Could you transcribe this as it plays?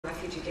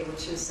Refugee Day,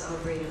 which is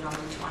celebrated on the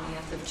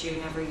 20th of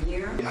June every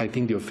year. I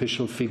think the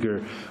official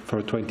figure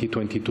for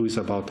 2022 is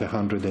about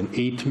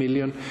 108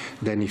 million.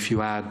 Then if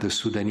you add the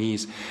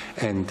Sudanese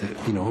and,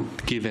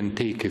 give and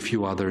take a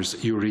few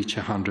others, you reach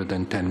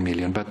 110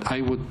 million. But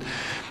I would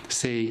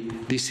say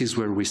this is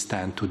where we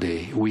stand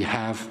today. We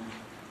have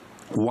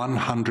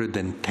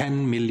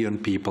 110 million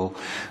people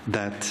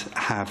that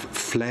have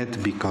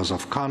fled because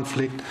of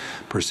conflict,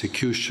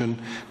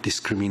 persecution,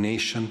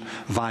 discrimination,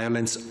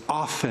 violence,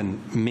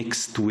 often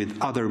mixed with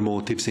other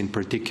motives, in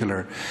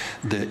particular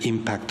the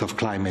impact of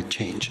climate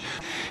change.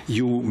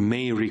 You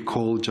may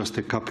recall just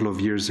a couple of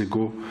years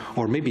ago,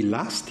 or maybe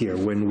last year,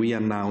 when we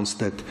announced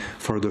that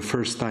for the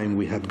first time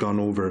we had gone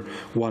over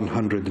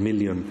 100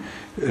 million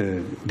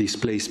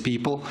displaced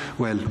people.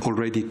 Well,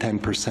 already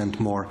 10%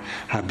 more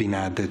have been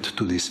added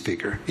to this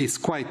figure. It's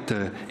quite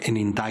an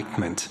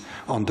indictment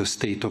on the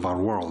state of our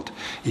world,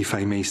 if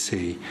I may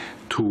say,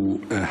 to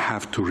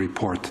have to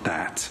report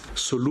that.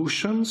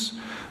 Solutions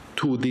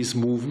to these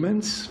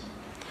movements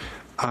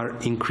are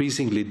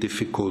increasingly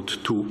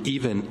difficult to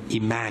even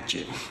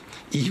imagine,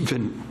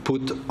 even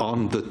put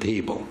on the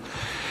table.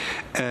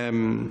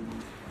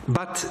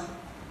 But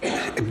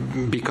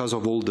because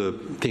of all the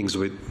things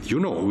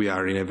we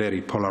are in a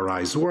very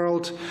polarized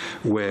world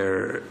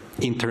where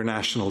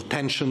international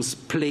tensions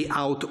play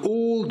out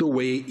all the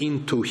way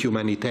into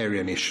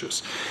humanitarian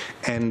issues.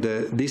 And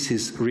this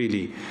is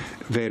really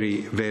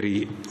very,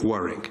 very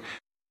worrying.